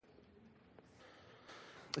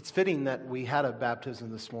It's fitting that we had a baptism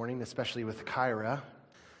this morning, especially with Kyra.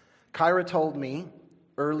 Kyra told me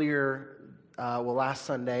earlier, last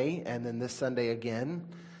Sunday, and then this Sunday again,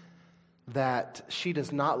 that she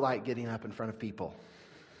does not like getting up in front of people.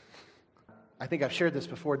 I think I've shared this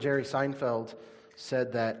before. Jerry Seinfeld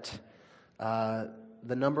said that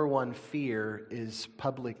the number one fear is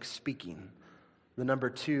public speaking. The number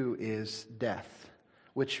two is death,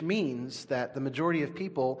 which means that the majority of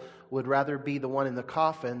people would rather be the one in the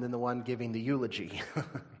coffin than the one giving the eulogy.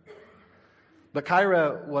 But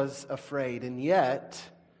Kyra was afraid, and yet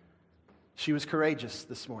she was courageous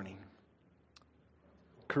this morning.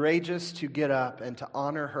 Courageous to get up and to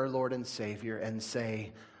honor her Lord and Savior and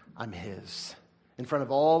say, I'm His. In front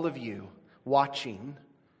of all of you watching,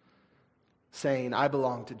 saying, I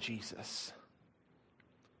belong to Jesus.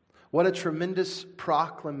 What a tremendous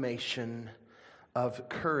proclamation of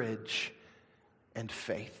courage and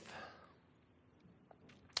faith.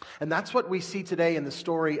 And that's what we see today in the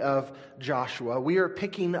story of Joshua. We are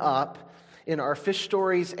picking up in our Fish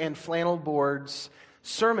Stories and Flannel Boards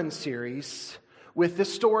sermon series with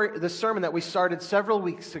this sermon that we started several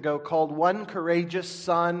weeks ago called One Courageous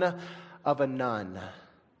Son of a Nun.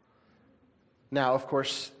 Now, of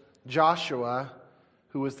course, Joshua,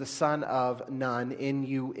 who was the son of Nun,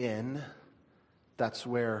 N-U-N, that's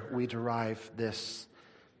where we derive this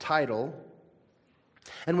title.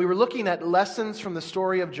 And we were looking at lessons from the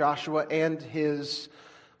story of Joshua and his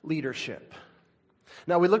leadership.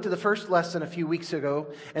 Now, we looked at the first lesson a few weeks ago,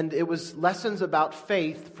 and it was lessons about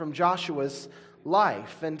faith from Joshua's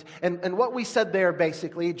life. And what we said there,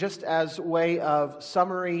 basically, just as way of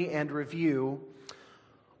summary and review,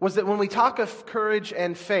 was that when we talk of courage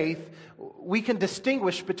and faith, we can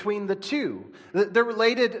distinguish between the two. They're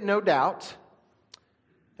related, no doubt,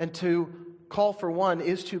 and to call for one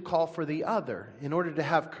is to call for the other. In order to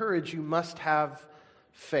have courage, you must have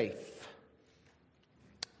faith.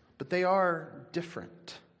 But they are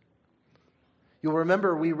different. You'll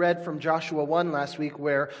remember we read from Joshua 1 last week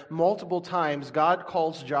where multiple times God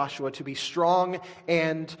calls Joshua to be strong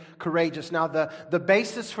and courageous. Now the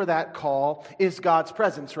basis for that call is God's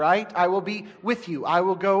presence, right? I will be with you. I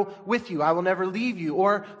will go with you. I will never leave you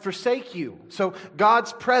or forsake you. So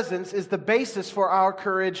God's presence is the basis for our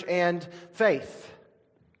courage and faith.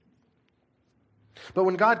 But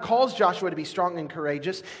when God calls Joshua to be strong and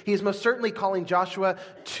courageous, He is most certainly calling Joshua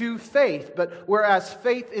to faith. But whereas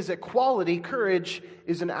faith is a quality, courage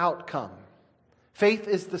is an outcome. Faith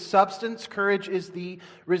is the substance, courage is the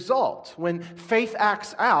result. When faith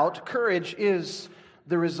acts out, courage is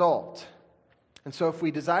the result. And so if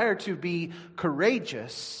we desire to be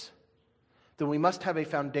courageous, then we must have a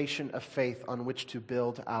foundation of faith on which to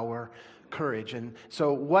build our courage. And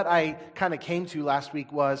so what I kind of came to last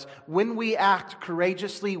week was when we act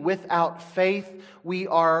courageously without faith, we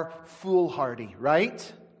are foolhardy,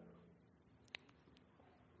 right?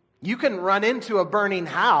 You can run into a burning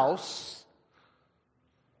house,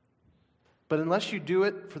 but unless you do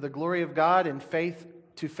it for the glory of God and faith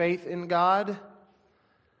in God,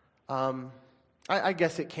 I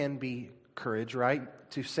guess it can be courage, right?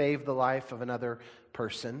 To save the life of another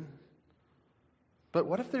person. But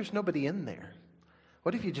what if there's nobody in there?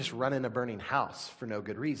 What if you just run in a burning house for no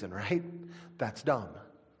good reason, right? That's dumb.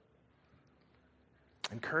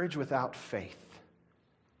 And courage without faith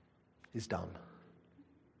is dumb.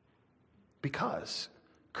 Because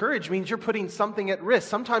courage means you're putting something at risk,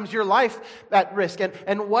 sometimes your life at risk.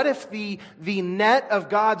 And what if the net of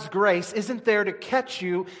God's grace isn't there to catch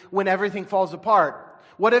you when everything falls apart?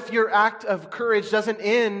 What if your act of courage doesn't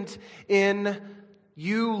end in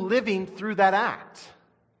you living through that act?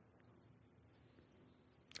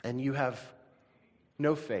 And you have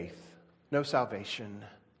no faith, no salvation.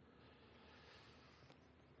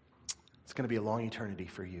 It's going to be a long eternity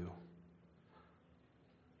for you.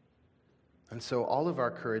 And so all of our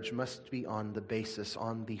courage must be on the basis,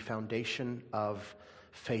 on the foundation of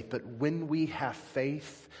faith. But when we have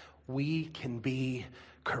faith, we can be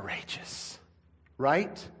courageous,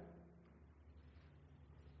 right?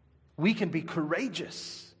 We can be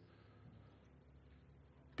courageous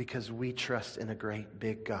because we trust in a great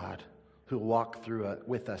big God who will walk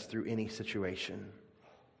with us through any situation.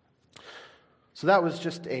 So that was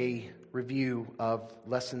just a review of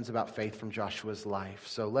lessons about faith from Joshua's life.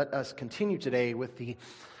 So let us continue today with the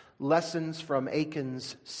lessons from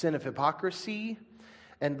Achan's sin of hypocrisy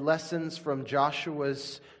and lessons from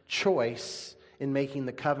Joshua's choice in making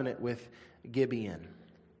the covenant with Gibeon.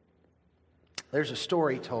 There's a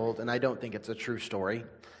story told, and I don't think it's a true story,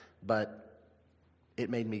 but it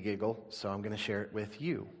made me giggle, so I'm going to share it with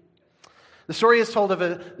you. The story is told of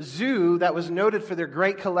a zoo that was noted for their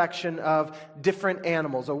great collection of different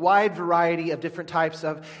animals, a wide variety of different types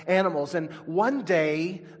of animals. And one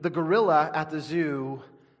day, the gorilla at the zoo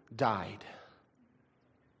died.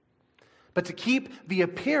 But to keep the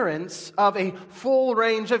appearance of a full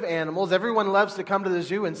range of animals, everyone loves to come to the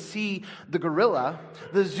zoo and see the gorilla.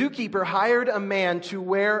 The zookeeper hired a man to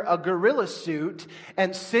wear a gorilla suit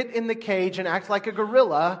and sit in the cage and act like a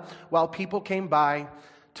gorilla while people came by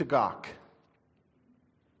to gawk.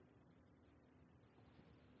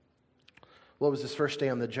 Well, it was his first day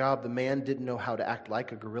on the job. The man didn't know how to act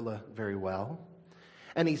like a gorilla very well.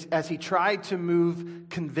 And as he tried to move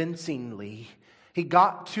convincingly, he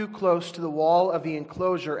got too close to the wall of the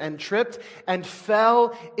enclosure and tripped and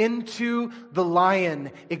fell into the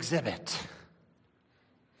lion exhibit.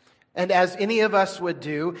 And as any of us would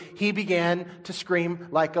do, he began to scream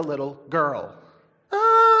like a little girl.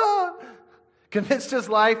 Ah! Convinced his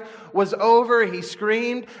life was over, he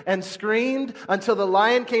screamed and screamed until the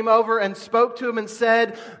lion came over and spoke to him and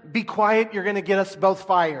said, "Be quiet, you're going to get us both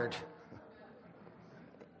fired."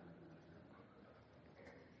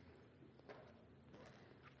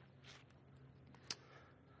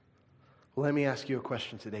 Well, let me ask you a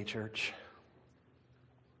question today, church.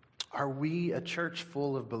 Are we a church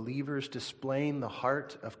full of believers displaying the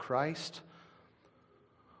heart of Christ?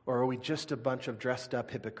 Or are we just a bunch of dressed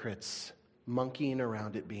up hypocrites monkeying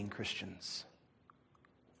around it being Christians?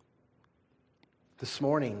 This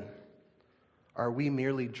morning, are we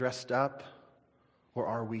merely dressed up or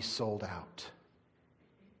are we sold out?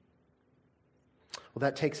 Well,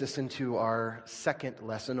 that takes us into our second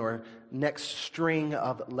lesson, or next string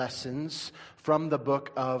of lessons from the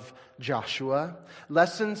book of Joshua.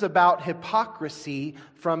 Lessons about hypocrisy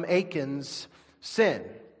from Achan's sin.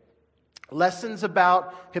 Lessons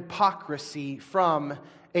about hypocrisy from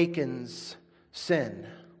Achan's sin.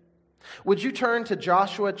 Would you turn to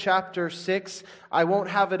Joshua chapter 6? I won't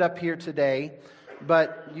have it up here today,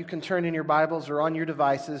 but you can turn in your Bibles or on your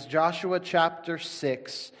devices. Joshua chapter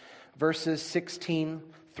 6. Verses 16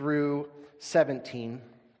 through 17,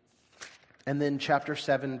 and then chapter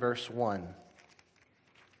 7, verse 1.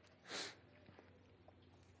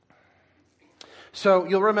 So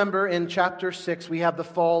you'll remember in chapter 6, we have the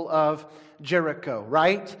fall of Jericho,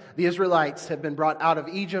 right? The Israelites had been brought out of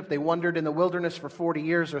Egypt. They wandered in the wilderness for 40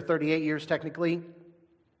 years, or 38 years technically.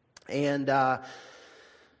 And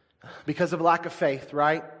because of lack of faith,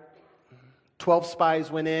 right? 12 spies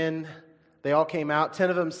went in. They all came out. 10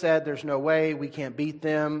 of them said, "There's no way, we can't beat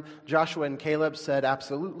them." Joshua and Caleb said,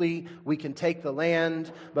 "Absolutely, we can take the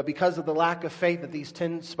land." But because of the lack of faith that these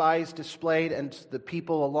 10 spies displayed and the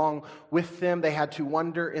people along with them, they had to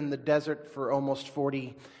wander in the desert for almost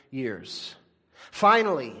 40 years.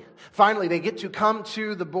 Finally, they get to come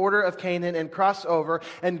to the border of Canaan and cross over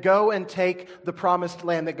and go and take the promised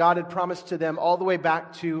land that God had promised to them all the way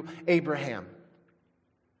back to Abraham.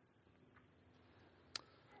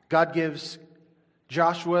 God gives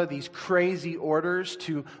Joshua these crazy orders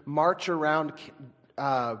to march around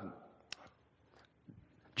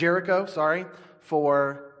Jericho,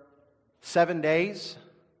 for 7 days.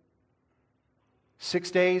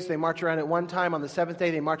 6 days they march around at one time. On the seventh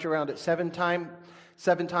day they march around at seven times.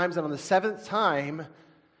 And on the seventh time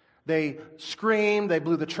they screamed, they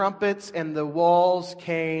blew the trumpets, and the walls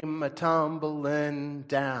came a-tumbling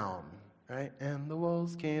down. Right? And the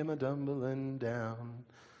walls came a-tumbling down.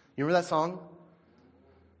 You remember that song?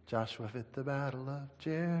 Joshua fit the battle of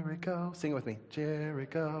Jericho. Sing it with me.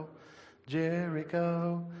 Jericho,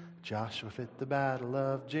 Jericho. Joshua fit the battle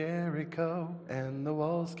of Jericho, and the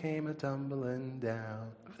walls came a-tumbling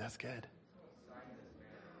down. Oh, that's good.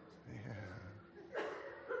 Yeah.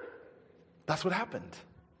 That's what happened.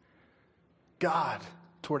 God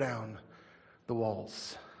tore down the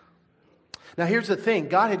walls. Now here's the thing,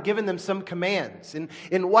 God had given them some commands in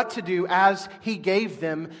what to do as He gave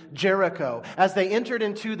them Jericho. As they entered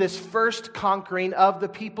into this first conquering of the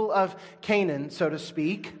people of Canaan, so to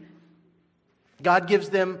speak, God gives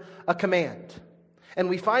them a command. And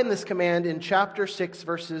we find this command in chapter 6,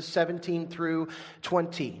 verses 17 through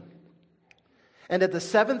 20. And at the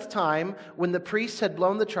seventh time, when the priests had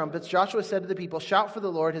blown the trumpets, Joshua said to the people, "Shout, for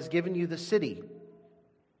the Lord has given you the city."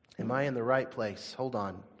 Am I in the right place? Hold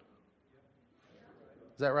on.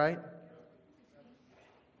 Is that right?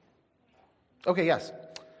 Okay, yes.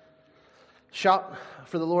 "Shout,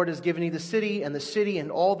 for the Lord has given you the city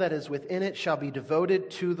and all that is within it shall be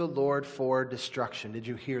devoted to the Lord for destruction." Did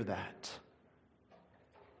you hear that?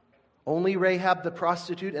 Only Rahab the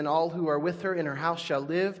prostitute and all who are with her in her house shall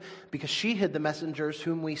live, because she hid the messengers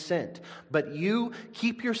whom we sent. But you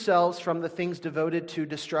keep yourselves from the things devoted to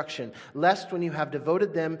destruction, lest when you have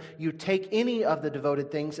devoted them, you take any of the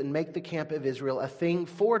devoted things and make the camp of Israel a thing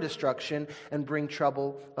for destruction and bring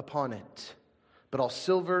trouble upon it. But all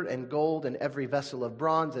silver and gold and every vessel of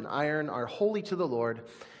bronze and iron are holy to the Lord,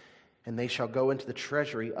 and they shall go into the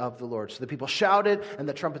treasury of the Lord. So the people shouted, and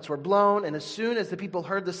the trumpets were blown. And as soon as the people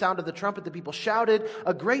heard the sound of the trumpet, the people shouted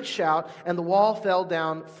a great shout, and the wall fell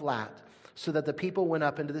down flat, so that the people went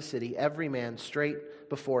up into the city, every man straight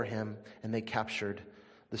before him, and they captured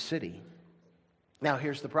the city. Now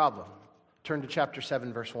here's the problem. Turn to chapter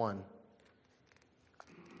 7, verse 1.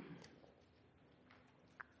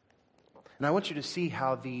 And I want you to see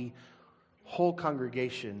how the whole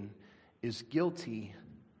congregation is guilty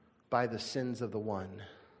by the sins of the one.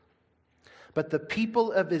 But the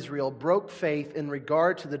people of Israel broke faith in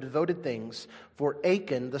regard to the devoted things, for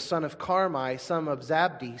Achan, the son of Carmi, son of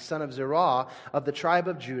Zabdi, son of Zerah, of the tribe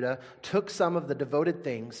of Judah, took some of the devoted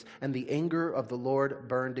things, and the anger of the Lord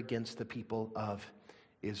burned against the people of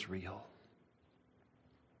Israel.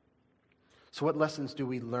 So what lessons do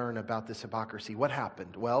we learn about this hypocrisy? What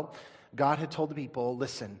happened? Well, God had told the people,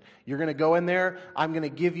 listen, you're going to go in there, I'm going to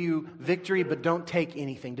give you victory, but don't take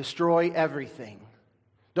anything. Destroy everything.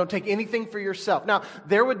 Don't take anything for yourself. Now,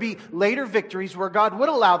 there would be later victories where God would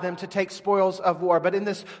allow them to take spoils of war. But in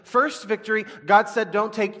this first victory, God said,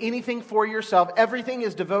 don't take anything for yourself. Everything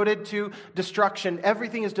is devoted to destruction.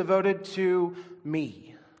 Everything is devoted to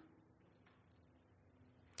me.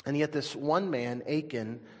 And yet this one man,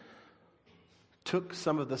 Achan, took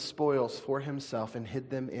some of the spoils for himself and hid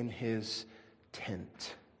them in his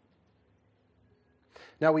tent.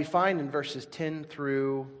 Now we find in verses 10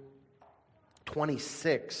 through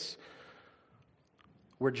 26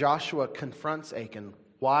 where Joshua confronts Achan.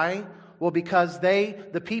 Why? Well, because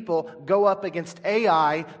the people, go up against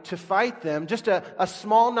Ai to fight them. Just a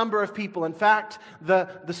small number of people. In fact, the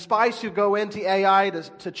spies who go into Ai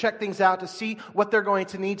to check things out, to see what they're going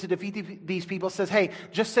to need to defeat these people, says, hey,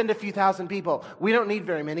 just send a few thousand people. We don't need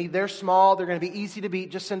very many. They're small. They're going to be easy to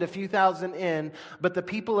beat. Just send a few thousand in. But the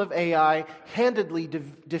people of Ai handedly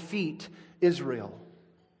defeat Israel.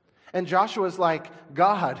 And Joshua's like,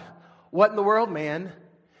 God, what in the world, man?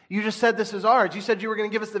 You just said this is ours. You said you were going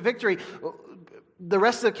to give us the victory. The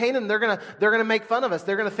rest of Canaan, they're going to make fun of us.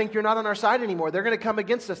 They're going to think you're not on our side anymore. They're going to come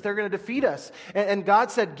against us. They're going to defeat us. And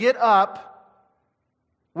God said, get up.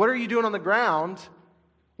 What are you doing on the ground?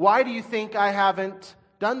 Why do you think I haven't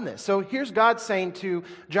done this? So here's God saying to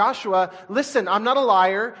Joshua, listen, I'm not a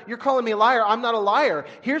liar. You're calling me a liar. I'm not a liar.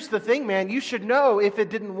 Here's the thing, man. You should know if it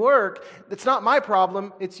didn't work, it's not my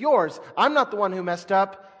problem. It's yours. I'm not the one who messed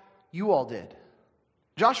up. You all did.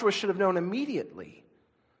 Joshua should have known immediately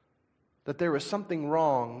that there was something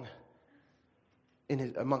wrong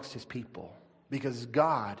amongst his people, because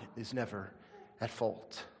God is never at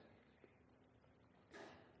fault.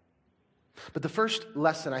 But the first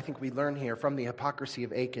lesson I think we learn here from the hypocrisy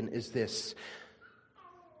of Achan is this: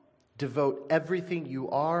 devote everything you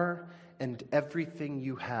are and everything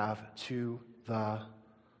you have to the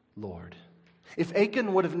Lord. If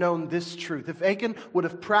Achan would have known this truth, if Achan would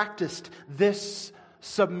have practiced this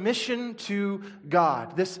submission to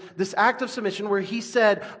God, this act of submission where he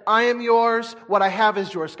said, I am yours, what I have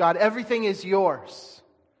is yours, God, everything is yours,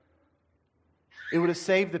 it would have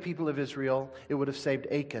saved the people of Israel. It would have saved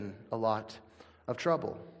Achan a lot of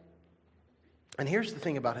trouble. And here's the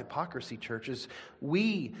thing about hypocrisy, church, is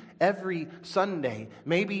we, every Sunday,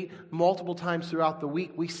 maybe multiple times throughout the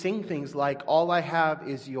week, we sing things like, all I have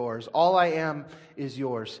is yours, all I am is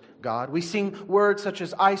yours, God. We sing words such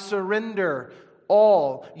as, I surrender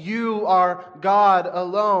all. You are God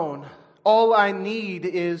alone. All I need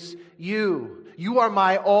is you. You are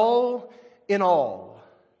my all in all.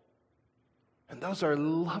 And those are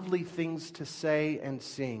lovely things to say and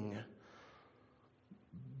sing.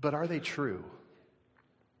 But are they true?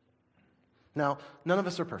 Now, none of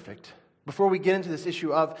us are perfect. Before we get into this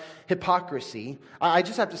issue of hypocrisy, I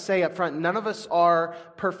just have to say up front, none of us are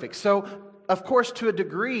perfect. So, of course, to a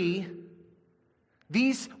degree,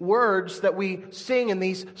 these words that we sing in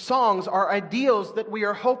these songs are ideals that we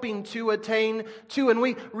are hoping to attain to, and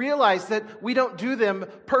we realize that we don't do them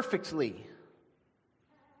perfectly.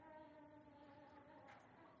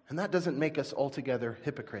 And that doesn't make us altogether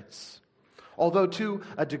hypocrites. Although to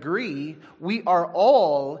a degree, we are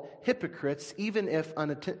all hypocrites, even if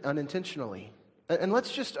unintentionally. And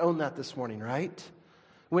let's just own that this morning, right?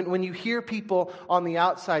 When you hear people on the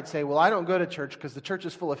outside say, well, I don't go to church because the church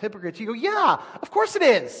is full of hypocrites, you go, yeah, of course it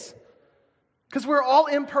is. Because we're all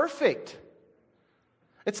imperfect.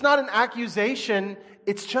 It's not an accusation,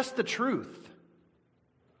 it's just the truth.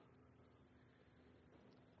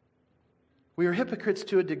 We are hypocrites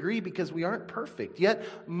to a degree because we aren't perfect. Yet,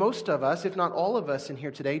 most of us, if not all of us in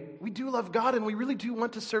here today, we do love God and we really do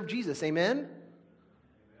want to serve Jesus. Amen?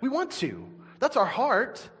 We want to. That's our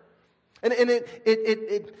heart. And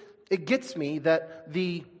it gets me that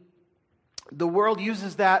the world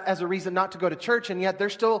uses that as a reason not to go to church, and yet they're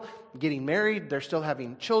still getting married, they're still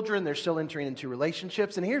having children, they're still entering into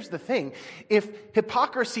relationships. And here's the thing. If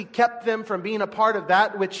hypocrisy kept them from being a part of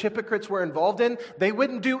that which hypocrites were involved in, they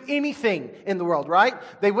wouldn't do anything in the world, right?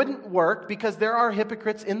 They wouldn't work because there are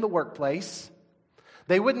hypocrites in the workplace.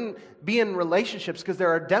 They wouldn't be in relationships because there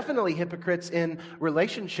are definitely hypocrites in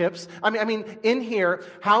relationships. I mean, in here,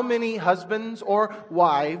 how many husbands or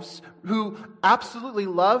wives who absolutely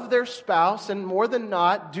love their spouse and more than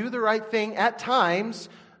not do the right thing at times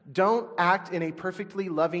don't act in a perfectly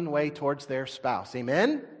loving way towards their spouse?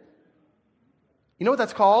 Amen? You know what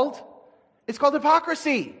that's called? It's called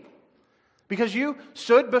hypocrisy. Because you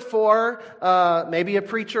stood before maybe a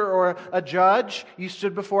preacher or a judge, you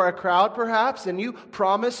stood before a crowd perhaps, and you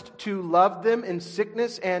promised to love them in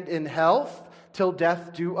sickness and in health till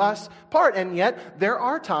death do us part. And yet there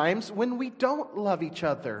are times when we don't love each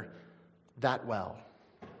other that well.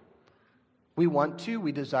 We want to,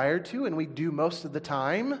 we desire to, and we do most of the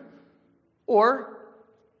time. Or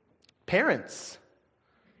parents,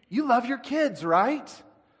 you love your kids, right?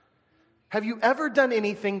 Have you ever done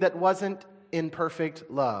anything that wasn't in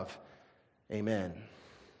perfect love? Amen.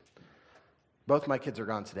 Both my kids are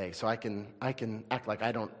gone today, so I can act like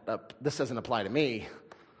I don't. This doesn't apply to me.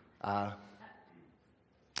 I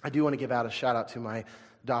do want to give out a shout out to my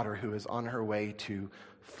daughter who is on her way to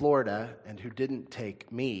Florida and who didn't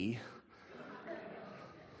take me.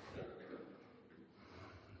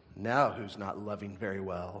 Now who's not loving very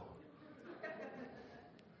well?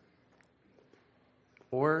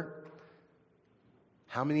 Or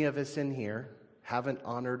how many of us in here haven't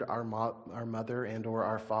honored our mother and or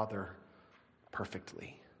our father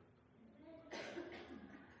perfectly?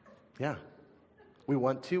 Yeah. We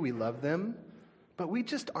want to, we love them, but we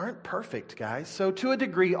just aren't perfect, guys. So to a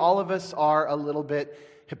degree, all of us are a little bit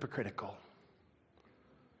hypocritical.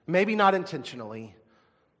 Maybe not intentionally,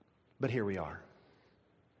 but here we are.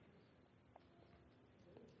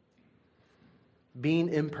 Being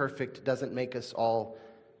imperfect doesn't make us all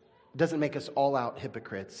out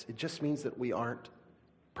hypocrites. It just means that we aren't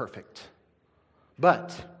perfect.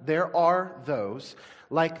 But there are those,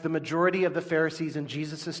 like the majority of the Pharisees in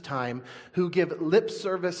Jesus' time, who give lip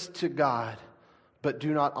service to God, but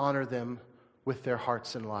do not honor them with their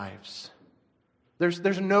hearts and lives.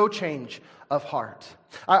 There's no change of heart.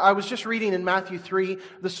 I was just reading in Matthew 3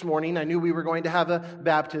 this morning. I knew we were going to have a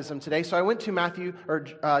baptism today, so I went to Matthew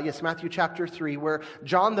chapter 3, where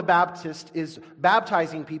John the Baptist is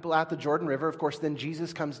baptizing people at the Jordan River. Of course, then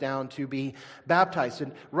Jesus comes down to be baptized.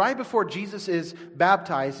 And right before Jesus is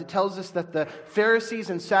baptized, it tells us that the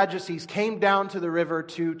Pharisees and Sadducees came down to the river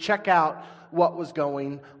to check out what was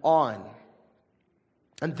going on.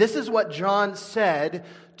 And this is what John said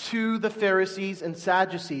to the Pharisees and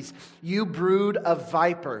Sadducees. You brood of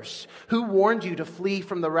vipers, who warned you to flee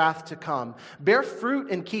from the wrath to come? Bear fruit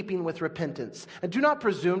in keeping with repentance. And do not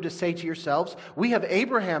presume to say to yourselves, we have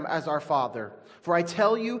Abraham as our father. For I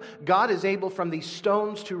tell you, God is able from these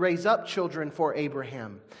stones to raise up children for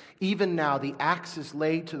Abraham. Even now the axe is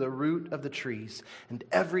laid to the root of the trees, and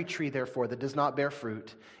every tree, therefore, that does not bear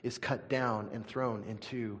fruit is cut down and thrown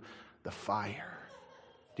into the fire.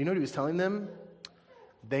 Do you know what he was telling them?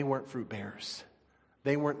 They weren't fruit bearers.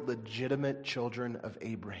 They weren't legitimate children of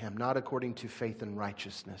Abraham, not according to faith and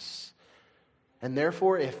righteousness. And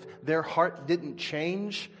therefore, if their heart didn't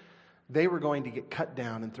change, they were going to get cut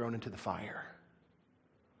down and thrown into the fire.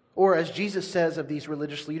 Or as Jesus says of these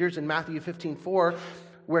religious leaders in Matthew 15:4,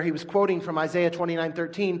 where he was quoting from Isaiah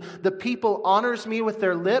 29:13, the people honors me with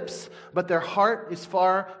their lips, but their heart is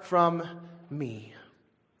far from me.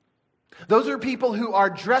 Those are people who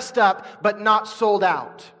are dressed up but not sold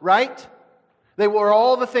out, right? They wore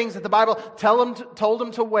all the things that the Bible told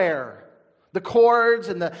them to wear. The cords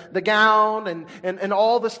and the gown and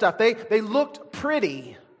all the stuff. They looked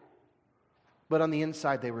pretty, but on the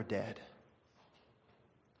inside they were dead.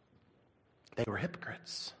 They were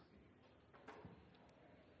hypocrites.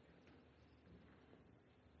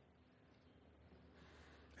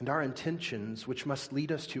 And our intentions, which must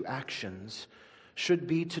lead us to actions, should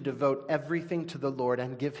be to devote everything to the Lord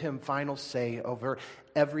and give Him final say over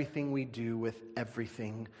everything we do with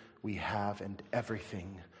everything we have and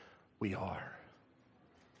everything we are.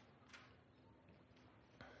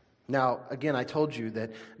 Now, again, I told you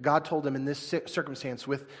that God told him in this circumstance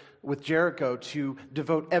with Jericho to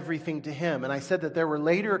devote everything to him. And I said that there were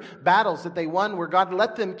later battles that they won where God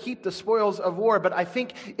let them keep the spoils of war. But I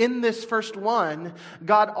think in this first one,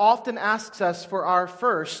 God often asks us for our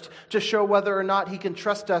first to show whether or not he can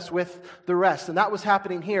trust us with the rest. And that was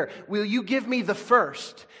happening here. Will you give me the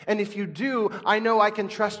first? And if you do, I know I can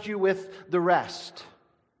trust you with the rest.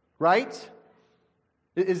 Right?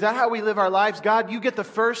 Is that how we live our lives? God, you get the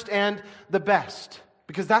first and the best.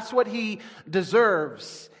 Because that's what he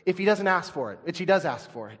deserves if he doesn't ask for it, which he does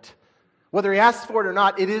ask for it. Whether he asks for it or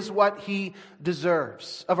not, it is what he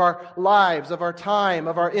deserves. Of our lives, of our time,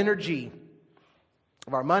 of our energy,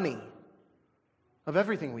 of our money, of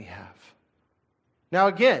everything we have. Now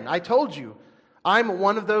again, I told you, I'm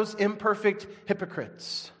one of those imperfect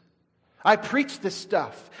hypocrites. I preach this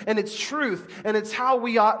stuff, and it's truth, and it's how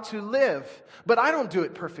we ought to live. But I don't do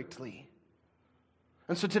it perfectly.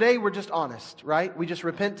 And so today we're just honest, right? We just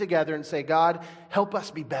repent together and say, God, help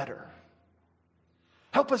us be better.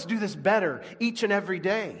 Help us do this better each and every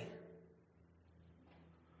day.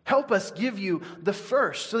 Help us give you the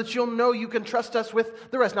first so that you'll know you can trust us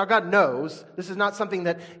with the rest. Now God knows. This is not something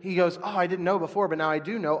that he goes, oh, I didn't know before, but now I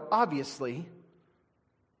do know, obviously.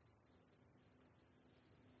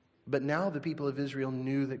 But now the people of Israel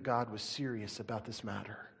knew that God was serious about this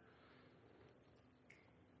matter.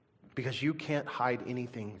 Because you can't hide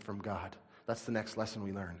anything from God. That's the next lesson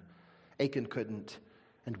we learn. Achan couldn't,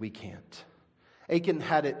 and we can't. Achan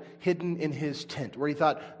had it hidden in his tent, where he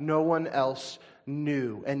thought no one else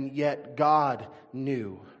knew, and yet God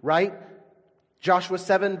knew, right? Joshua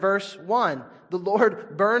 7 verse 1, the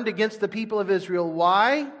Lord burned against the people of Israel.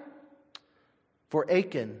 Why? For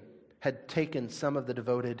Achan had taken some of the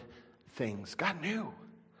devoted things. God knew.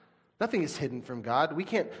 Nothing is hidden from God. We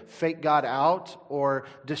can't fake God out or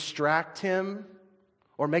distract him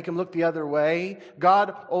or make him look the other way.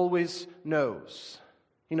 God always knows.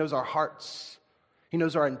 He knows our hearts. He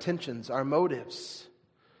knows our intentions, our motives.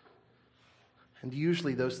 And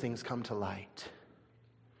usually those things come to light.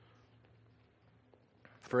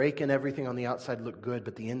 For Achan, everything on the outside looked good,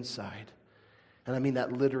 but the inside, and I mean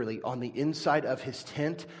that literally, on the inside of his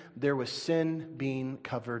tent, there was sin being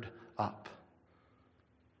covered up.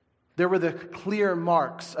 There were the clear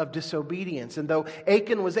marks of disobedience. And though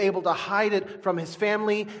Achan was able to hide it from his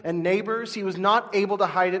family and neighbors, he was not able to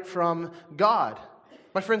hide it from God.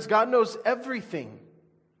 My friends, God knows everything.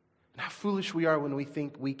 And how foolish we are when we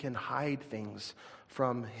think we can hide things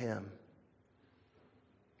from him.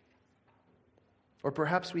 Or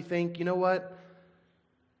perhaps we think, you know what?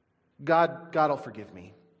 God will forgive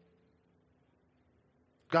me.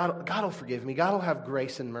 God will forgive me. God will have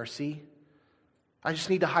grace and mercy. I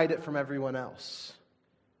just need to hide it from everyone else.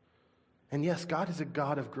 And yes, God is a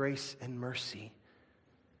God of grace and mercy.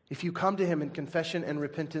 If you come to him in confession and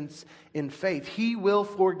repentance in faith, he will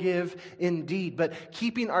forgive indeed. But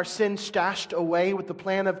keeping our sin stashed away with the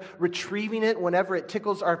plan of retrieving it whenever it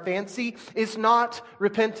tickles our fancy is not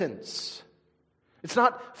repentance. It's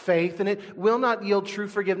not faith, and it will not yield true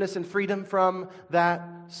forgiveness and freedom from that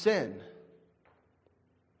sin.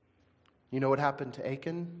 You know what happened to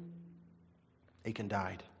Achan? Achan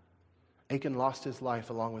died. Achan lost his life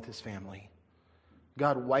along with his family.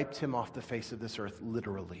 God wiped him off the face of this earth,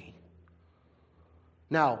 literally.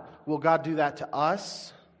 Now, will God do that to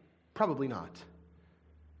us? Probably not.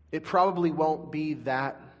 It probably won't be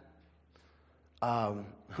that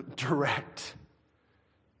direct.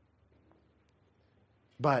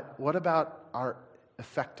 But what about our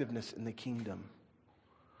effectiveness in the kingdom?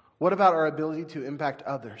 What about our ability to impact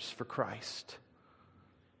others for Christ?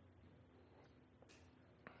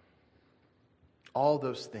 All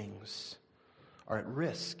those things are at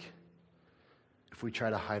risk if we try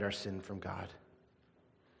to hide our sin from God.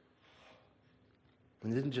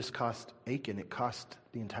 And it didn't just cost Achan, it cost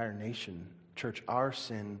the entire nation. Church, our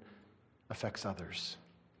sin affects others.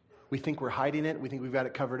 We think we're hiding it. We think we've got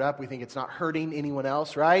it covered up. We think it's not hurting anyone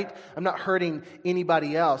else, right? I'm not hurting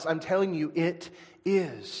anybody else. I'm telling you, it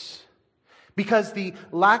is. Because the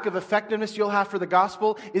lack of effectiveness you'll have for the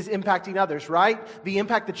gospel is impacting others, right? The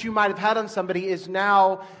impact that you might have had on somebody is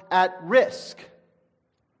now at risk.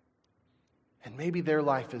 And maybe their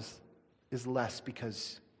life is less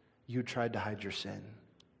because you tried to hide your sin.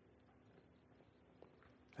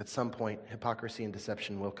 At some point, hypocrisy and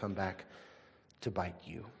deception will come back to bite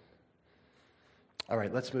you. All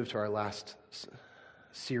right, let's move to our last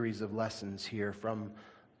series of lessons here from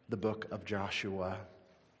the book of Joshua.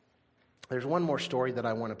 There's one more story that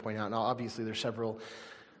I want to point out. Now, obviously, there's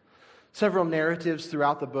several narratives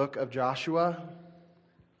throughout the book of Joshua.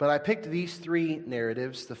 But I picked these three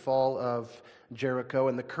narratives, the fall of Jericho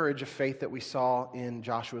and the courage of faith that we saw in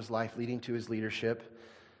Joshua's life leading to his leadership,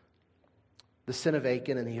 the sin of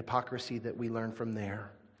Achan and the hypocrisy that we learn from there.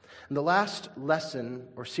 And the last lesson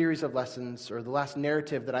or series of lessons, or the last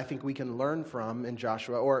narrative that I think we can learn from in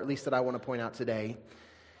Joshua, or at least that I want to point out today,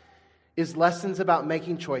 is lessons about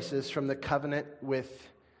making choices from the covenant with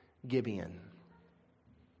Gibeon.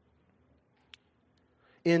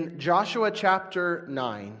 In Joshua chapter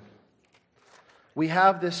 9, we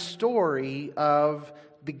have this story of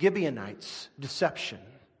the Gibeonites' deception.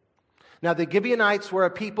 Now, the Gibeonites were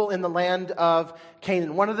a people in the land of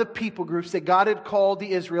Canaan, one of the people groups that God had called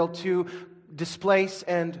the Israel to displace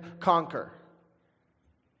and conquer.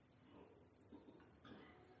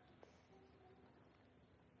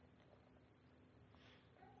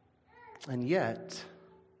 And yet,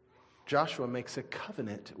 Joshua makes a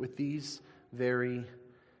covenant with these very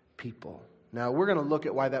people. Now, we're going to look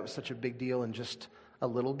at why that was such a big deal in just a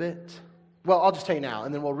little bit. Well, I'll just tell you now,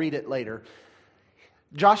 and then we'll read it later.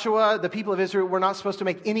 Joshua, the people of Israel, were not supposed to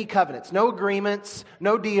make any covenants, no agreements,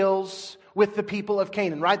 no deals with the people of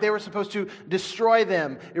Canaan, right? They were supposed to destroy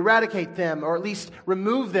them, eradicate them, or at least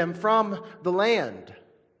remove them from the land.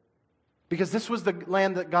 Because this was the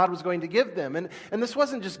land that God was going to give them. And this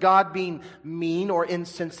wasn't just God being mean or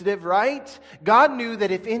insensitive, right? God knew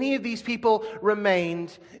that if any of these people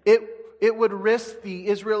remained, it would risk the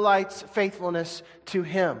Israelites' faithfulness to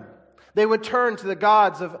Him. They would turn to the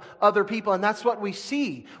gods of other people, and that's what we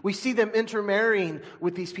see. We see them intermarrying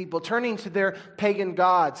with these people, turning to their pagan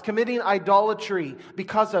gods, committing idolatry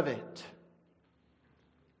because of it.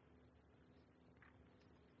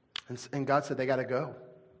 And God said they got to go.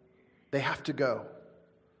 They have to go.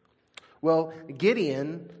 Well,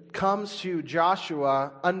 Gideon comes to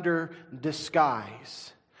Joshua under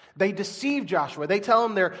disguise. They deceive Joshua. They tell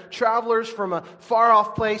him they're travelers from a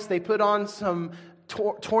far-off place. They put on some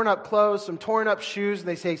torn up clothes, some torn up shoes, and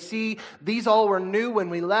they say, see, these all were new when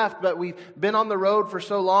we left, but we've been on the road for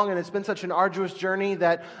so long, and it's been such an arduous journey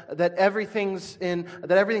that everything's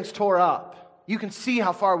tore up. You can see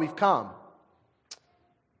how far we've come.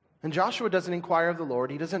 And Joshua doesn't inquire of the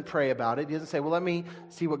Lord. He doesn't pray about it. He doesn't say, well, let me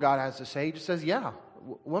see what God has to say. He just says, yeah,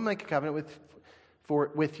 we'll make a covenant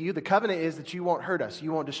with you. The covenant is that you won't hurt us.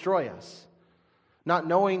 You won't destroy us. Not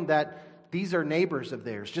knowing that these are neighbors of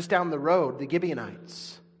theirs, just down the road, the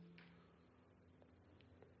Gibeonites.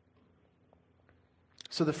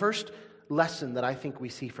 So the first lesson that I think we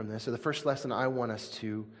see from this, or the first lesson I want us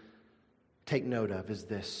to take note of, is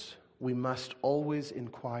this. We must always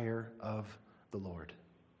inquire of the Lord.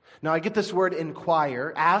 Now, I get this word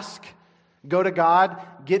inquire, ask, go to God,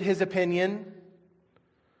 get His opinion,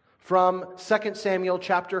 from 2 Samuel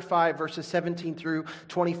chapter 5, verses 17 through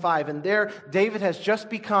 25. And there, David has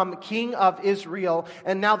just become king of Israel,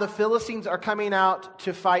 and now the Philistines are coming out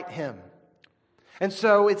to fight him. And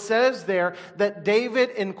so it says there that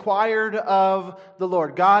David inquired of the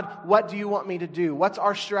Lord, God, what do you want me to do? What's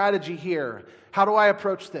our strategy here? How do I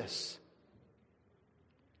approach this?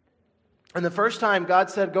 And the first time God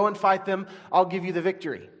said, go and fight them, I'll give you the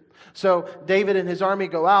victory. So David and his army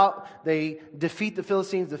go out, they defeat the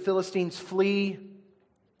Philistines flee,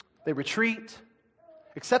 they retreat,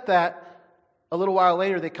 except that a little while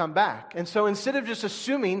later they come back. And so instead of just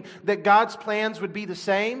assuming that God's plans would be the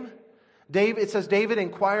same, it says David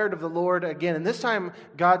inquired of the Lord again. And this time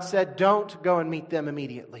God said, don't go and meet them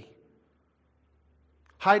immediately.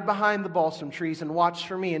 Hide behind the balsam trees and watch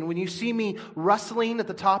for me. And when you see me rustling at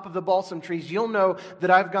the top of the balsam trees, you'll know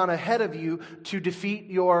that I've gone ahead of you to defeat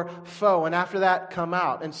your foe. And after that, come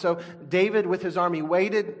out. And so David with his army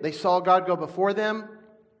waited. They saw God go before them.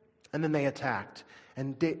 And then they attacked.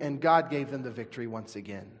 And God gave them the victory once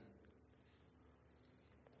again.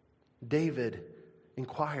 David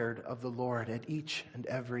inquired of the Lord at each and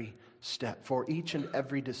every step, for each and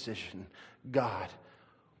every decision. God,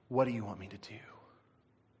 what do you want me to do?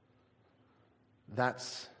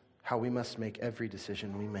 That's how we must make every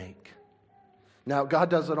decision we make. Now, God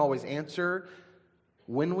doesn't always answer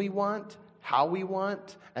when we want, how we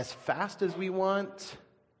want, as fast as we want,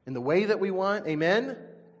 in the way that we want. Amen?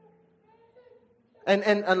 And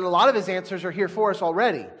a lot of His answers are here for us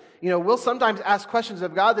already. You know, we'll sometimes ask questions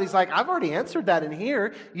of God that He's like, I've already answered that in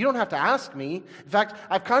here. You don't have to ask me. In fact,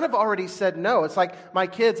 I've kind of already said no. It's like my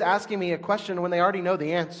kids asking me a question when they already know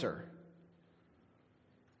the answer.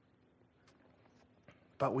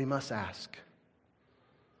 But we must ask.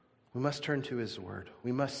 We must turn to His Word.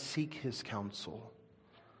 We must seek His counsel.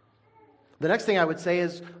 The next thing I would say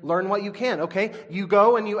is learn what you can, okay? You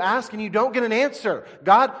go and you ask and you don't get an answer.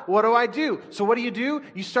 God, what do I do? So what do?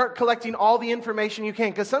 You start collecting all the information you can.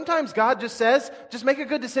 Because sometimes God just says, just make a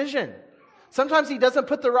good decision. Sometimes He doesn't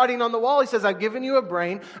put the writing on the wall. He says, I've given you a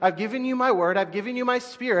brain. I've given you my word. I've given you my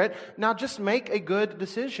spirit. Now just make a good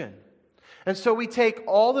decision. And so we take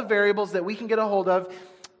all the variables that we can get a hold of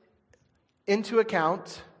into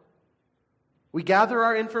account. We gather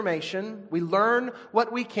our information. We learn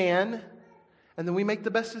what we can. And then we make the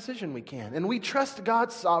best decision we can. And we trust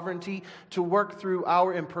God's sovereignty to work through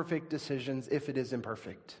our imperfect decisions if it is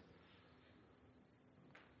imperfect.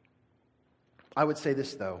 I would say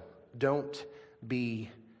this though. Don't be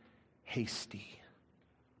hasty.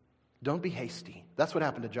 Don't be hasty. That's what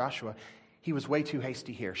happened to Joshua. He was way too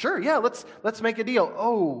hasty here. Sure, yeah, let's make a deal.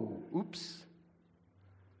 Oh, oops.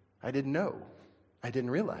 I didn't know. I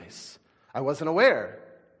didn't realize. I wasn't aware.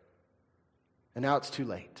 And now it's too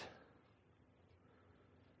late.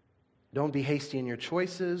 Don't be hasty in your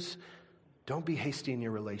choices. Don't be hasty in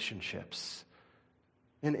your relationships.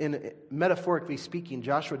 In metaphorically speaking,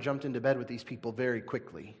 Joshua jumped into bed with these people very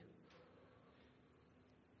quickly.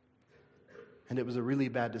 And it was a really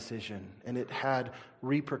bad decision. And it had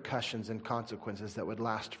repercussions and consequences that would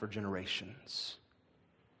last for generations.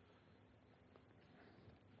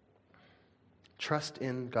 Trust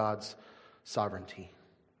in God's sovereignty.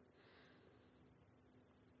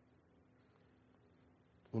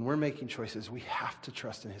 When we're making choices, we have to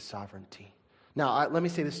trust in His sovereignty. Now, let me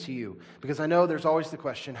say this to you, because I know there's always the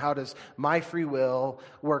question, how does my free will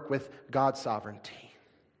work with God's sovereignty?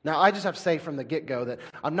 Now, I just have to say from the get-go that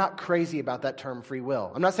I'm not crazy about that term free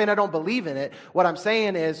will. I'm not saying I don't believe in it. What I'm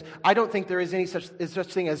saying is I don't think there is any such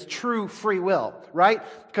thing as true free will, right?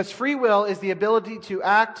 Because free will is the ability to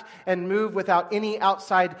act and move without any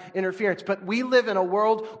outside interference. But we live in a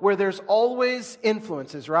world where there's always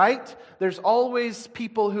influences, right? There's always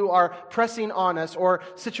people who are pressing on us or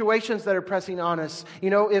situations that are pressing on us. You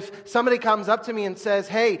know, if somebody comes up to me and says,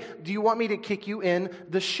 hey, do you want me to kick you in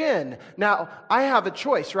the shin? Now, I have a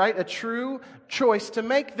choice, right? A true choice to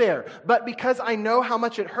make there. But because I know how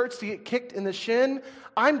much it hurts to get kicked in the shin,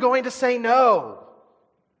 I'm going to say no.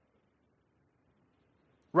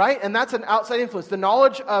 Right? And that's an outside influence. The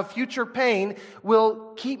knowledge of future pain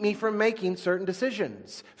will keep me from making certain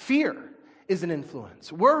decisions. Fear is an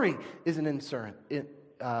influence. Worry is an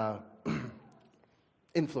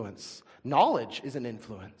influence. Knowledge is an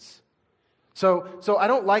influence. So I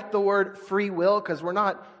don't like the word free will because we're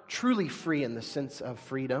not truly free in the sense of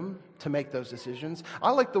freedom to make those decisions.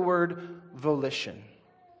 I like the word volition.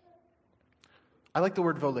 I like the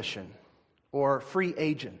word volition or free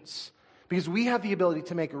agents. Because we have the ability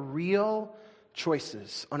to make real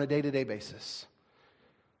choices on a day-to-day basis.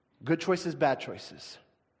 Good choices, bad choices.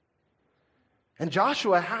 And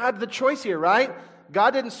Joshua had the choice here, right?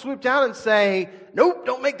 God didn't swoop down and say, nope,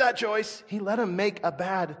 don't make that choice. He let him make a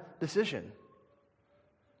bad decision.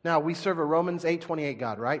 Now, we serve a Romans 8:28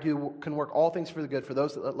 God, right? Who can work all things for the good for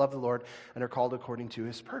those that love the Lord and are called according to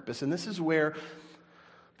His purpose. And this is where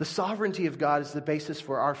the sovereignty of God is the basis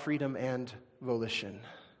for our freedom and volition.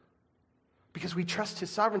 Because we trust His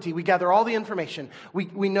sovereignty. We gather all the information.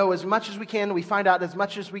 We know as much as we can. We find out as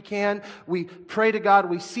much as we can. We pray to God.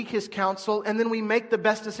 We seek His counsel. And then we make the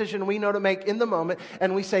best decision we know to make in the moment.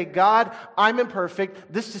 And we say, God, I'm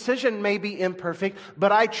imperfect. This decision may be imperfect,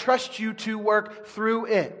 but I trust You to work through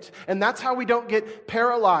it. And that's how we don't get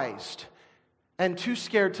paralyzed and too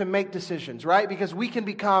scared to make decisions, right? Because we can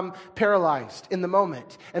become paralyzed in the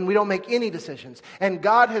moment and we don't make any decisions. And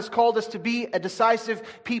God has called us to be a decisive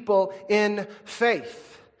people in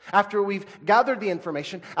faith. After we've gathered the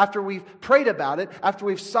information, after we've prayed about it, after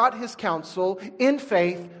we've sought His counsel, in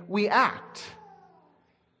faith, we act.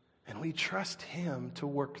 And we trust Him to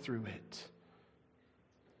work through it.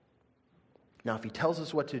 Now, if He tells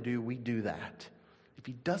us what to do, we do that. If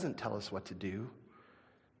He doesn't tell us what to do,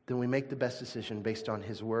 then we make the best decision based on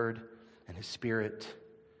His Word and His Spirit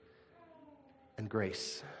and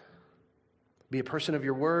grace. Be a person of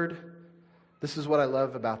your Word. This is what I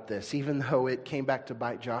love about this. Even though it came back to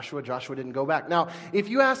bite Joshua, Joshua didn't go back. Now, if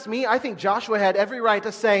you ask me, I think Joshua had every right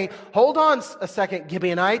to say, hold on a second,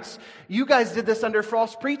 Gibeonites. You guys did this under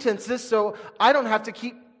false pretenses, so I don't have to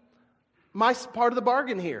keep my part of the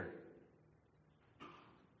bargain here.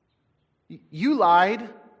 You lied,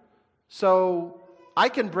 so I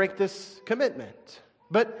can break this commitment.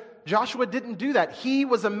 But Joshua didn't do that. He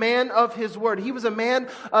was a man of his word. He was a man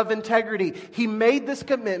of integrity. He made this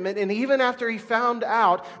commitment, and even after he found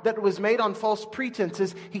out that it was made on false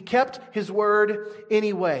pretenses, he kept his word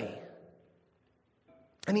anyway.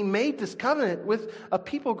 And he made this covenant with a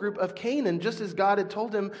people group of Canaan, just as God had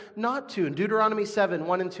told him not to. In Deuteronomy 7,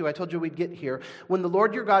 1 and 2, I told you we'd get here. When the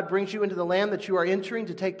Lord your God brings you into the land that you are entering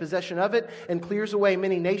to take possession of it, and clears away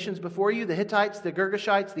many nations before you, the Hittites, the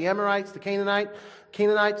Girgashites, the Amorites, the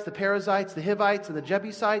Canaanites, the Perizzites, the Hivites, and the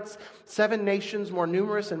Jebusites, 7 nations more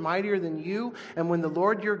numerous and mightier than you. And when the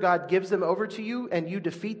Lord your God gives them over to you and you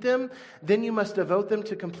defeat them, then you must devote them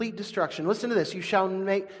to complete destruction. Listen to this. You shall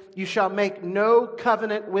make no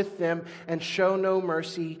covenant with them and show no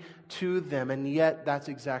mercy to them. And yet that's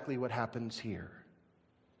exactly what happens here.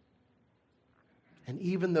 And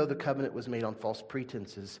even though the covenant was made on false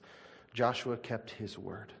pretenses, Joshua kept his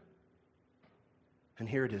word. And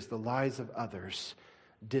here it is. The lies of others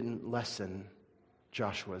didn't lessen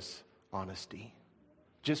Joshua's honesty.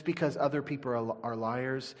 Just because other people are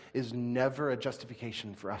liars is never a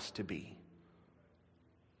justification for us to be.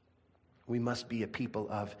 We must be a people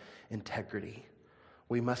of integrity.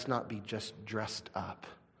 We must not be just dressed up.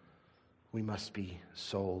 We must be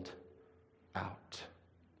sold out.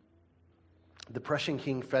 The Prussian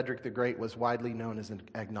king Frederick the Great was widely known as an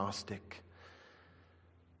agnostic.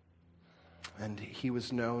 And he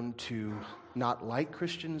was known to not like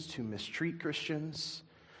Christians, to mistreat Christians.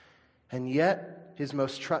 And yet, his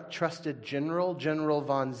most trusted general, General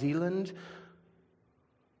von Zeeland,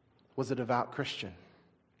 was a devout Christian.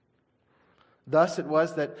 Thus it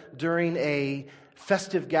was that during a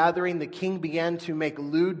festive gathering, the king began to make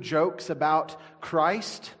lewd jokes about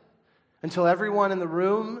Christ until everyone in the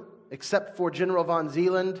room, except for General von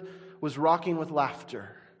Zeeland, was rocking with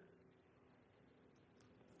laughter.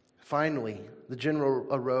 Finally, the general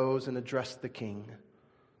arose and addressed the king.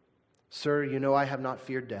 "Sir, you know I have not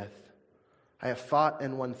feared death. I have fought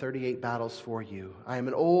and won 38 battles for you. I am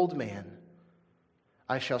an old man.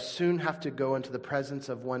 I shall soon have to go into the presence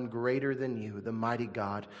of one greater than you, the mighty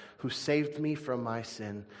God, who saved me from my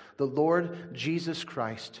sin, the Lord Jesus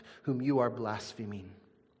Christ, whom you are blaspheming.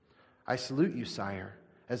 I salute you, sire,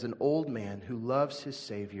 as an old man who loves his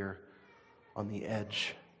Savior on the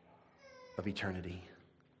edge of eternity."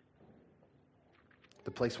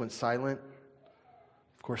 The place went silent.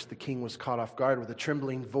 Of course, the king was caught off guard with a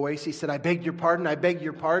trembling voice. He said, "I beg your pardon, I beg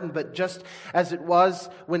your pardon." But just as it was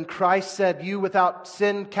when Christ said, "You without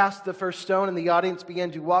sin cast the first stone," and the audience began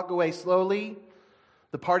to walk away slowly,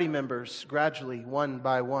 the party members gradually, one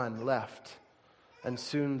by one, left. And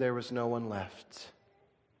soon there was no one left.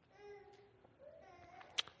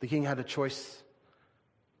 The king had a choice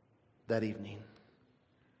that evening.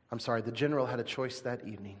 The general had a choice that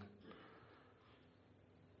evening.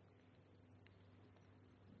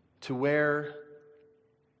 To wear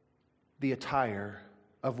the attire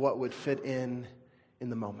of what would fit in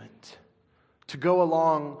the moment. To go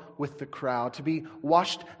along with the crowd. To be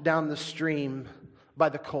washed down the stream by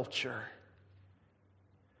the culture.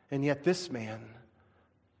 And yet this man,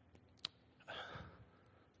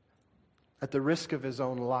 at the risk of his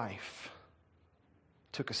own life,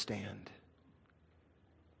 took a stand.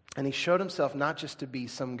 And he showed himself not just to be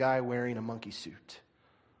some guy wearing a monkey suit.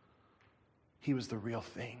 He was the real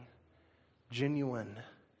thing. Genuine,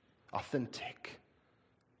 authentic.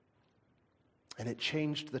 And it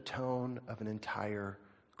changed the tone of an entire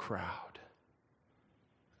crowd.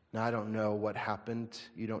 Now, I don't know what happened.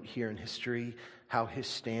 You don't hear in history how his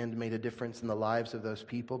stand made a difference in the lives of those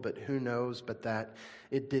people, but who knows but that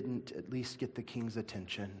it didn't at least get the king's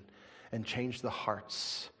attention and change the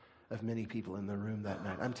hearts of many people in the room that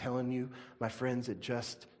night. I'm telling you, my friends, it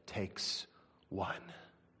just takes one.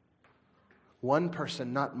 One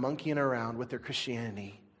person not monkeying around with their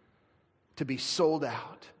Christianity, to be sold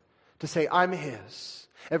out, to say, "I'm His.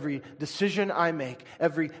 Every decision I make,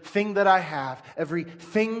 everything that I have,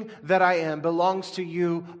 everything that I am belongs to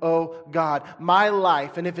you, oh God. My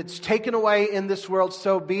life, and if it's taken away in this world,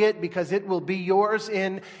 so be it, because it will be yours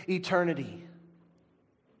in eternity."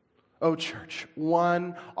 Oh church,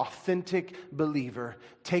 one authentic believer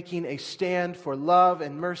taking a stand for love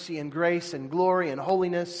and mercy and grace and glory and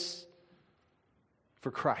holiness for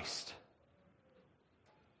Christ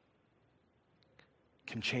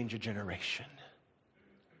can change a generation.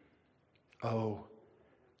 Oh,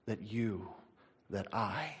 that you, that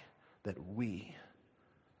I, that we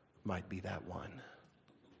might be that one.